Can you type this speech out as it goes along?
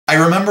I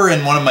remember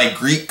in one of my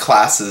Greek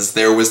classes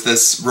there was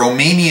this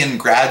Romanian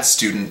grad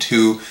student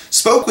who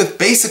spoke with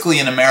basically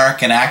an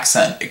American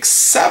accent,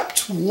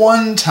 except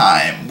one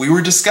time. We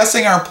were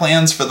discussing our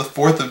plans for the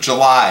 4th of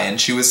July and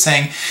she was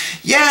saying,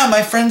 yeah,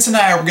 my friends and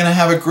I are gonna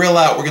have a grill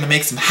out, we're gonna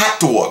make some hot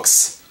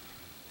dogs.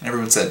 And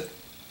everyone said,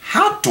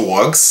 hot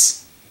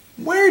dogs?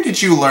 Where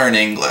did you learn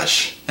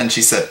English? And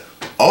she said,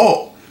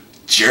 oh,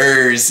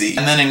 Jersey.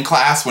 And then in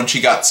class, when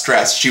she got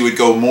stressed, she would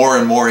go more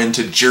and more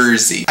into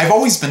Jersey. I've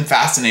always been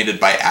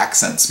fascinated by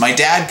accents. My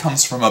dad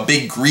comes from a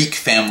big Greek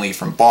family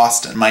from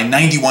Boston. My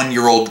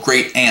 91-year-old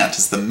great aunt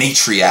is the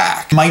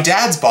matriarch. My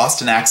dad's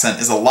Boston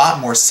accent is a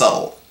lot more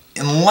subtle,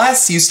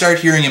 unless you start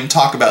hearing him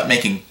talk about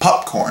making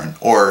popcorn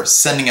or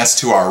sending us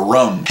to our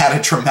room. Had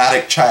a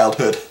traumatic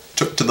childhood.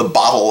 Took to the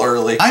bottle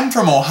early. I'm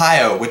from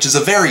Ohio, which is a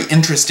very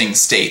interesting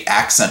state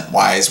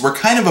accent-wise. We're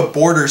kind of a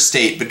border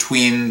state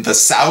between the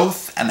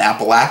South and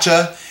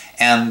Appalachia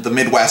and the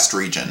Midwest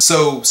region.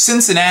 So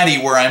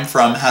Cincinnati, where I'm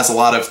from, has a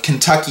lot of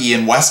Kentucky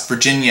and West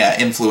Virginia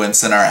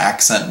influence in our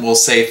accent. We'll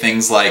say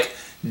things like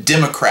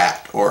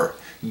Democrat or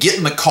get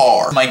in the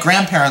car. My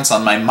grandparents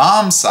on my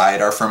mom's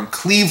side are from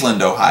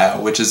Cleveland, Ohio,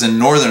 which is in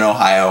northern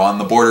Ohio on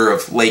the border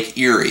of Lake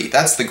Erie.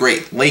 That's the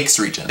Great Lakes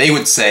region. They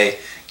would say,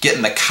 get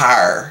in the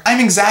car.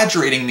 I'm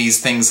exaggerating these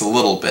things a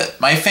little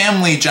bit. My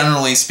family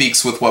generally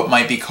speaks with what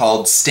might be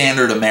called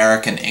standard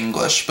American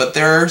English, but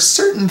there are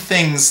certain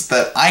things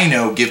that I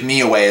know give me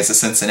away as a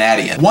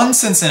Cincinnatian. One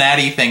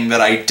Cincinnati thing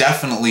that I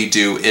definitely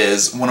do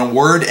is when a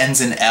word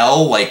ends in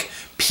L, like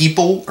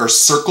people or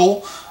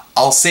circle,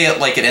 I'll say it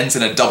like it ends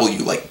in a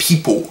W, like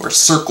people or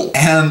circle.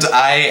 And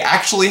I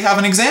actually have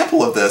an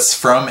example of this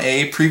from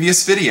a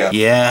previous video.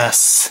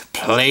 Yes,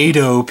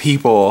 Play-Doh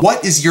people.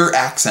 What is your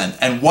accent,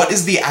 and what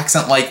is the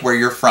accent like where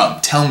you're from?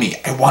 Tell me,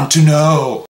 I want to know.